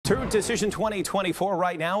Through Decision 2024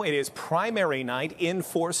 right now, it is primary night in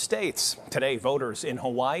 4 states. Today, voters in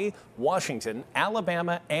Hawaii, Washington,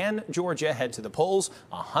 Alabama, and Georgia head to the polls.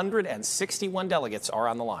 161 delegates are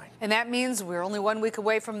on the line. And that means we're only 1 week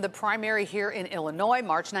away from the primary here in Illinois.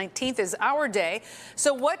 March 19th is our day.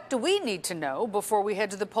 So what do we need to know before we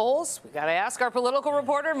head to the polls? We got to ask our political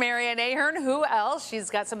reporter, Mary Ann Ahern. Who else? She's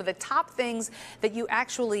got some of the top things that you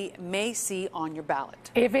actually may see on your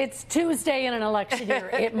ballot. If it's Tuesday in an election year,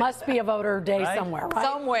 it must be a voter day somewhere,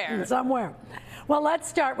 right? Somewhere. Well, let's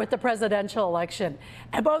start with the presidential election.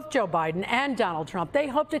 And both Joe Biden and Donald Trump, they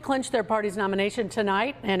hope to clinch their party's nomination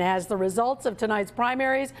tonight. And as the results of tonight's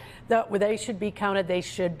primaries, they should be counted, they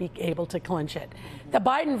should be able to clinch it. The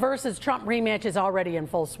Biden versus Trump rematch is already in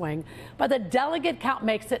full swing, but the delegate count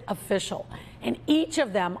makes it official. And each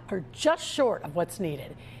of them are just short of what's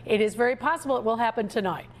needed. It is very possible it will happen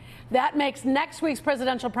tonight. That makes next week's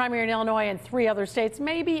presidential primary in Illinois and 3 other states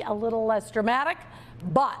maybe a little less dramatic,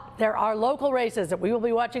 but there are local races that we will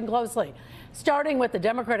be watching closely. Starting with the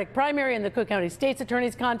Democratic primary in the Cook County State's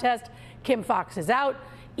Attorney's Contest, Kim Foxx is out.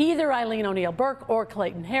 Either Eileen O'Neill Burke or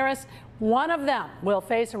Clayton Harris, one of them will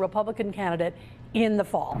face a Republican candidate in the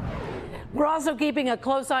fall. We're also keeping a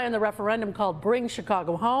close eye on the referendum called Bring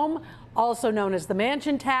Chicago Home, also known as the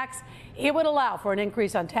Mansion Tax. It would allow for an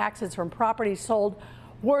increase on taxes from properties sold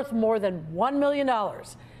worth more than $1 million.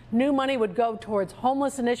 New money would go towards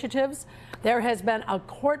homeless initiatives. There has been a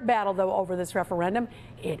court battle, though, over this referendum.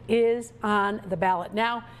 It is on the ballot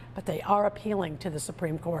now, but they are appealing to the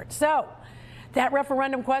Supreme Court. So that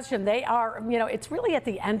referendum question, it's really at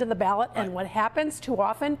the end of the ballot. And what happens too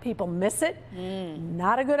often, people miss it.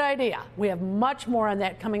 Not a good idea. We have much more on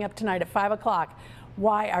that coming up tonight at 5 o'clock.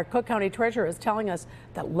 Why our Cook County Treasurer is telling us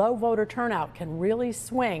that low voter turnout can really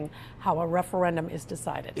swing how a referendum is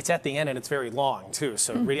decided. It's at the end and it's very long, too.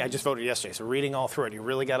 So I just voted yesterday, so reading all through it, you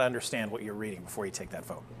really got to understand what you're reading before you take that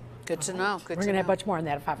vote. Good to know. We're going to have much more on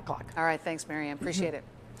that at 5 o'clock. All right. Thanks, Mary Ann. Appreciate it.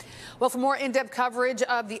 Well, for more in-depth coverage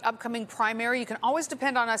of the upcoming primary, you can always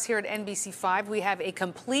depend on us here at NBC5. We have a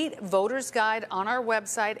complete voter's guide on our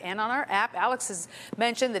website and on our app. Alex has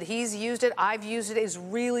mentioned that he's used it. I've used it. It's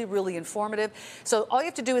really, really informative. So all you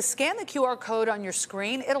have to do is scan the QR code on your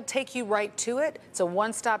screen. It'll take you right to it. It's a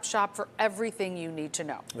one-stop shop for everything you need to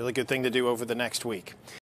know. Really good thing to do over the next week.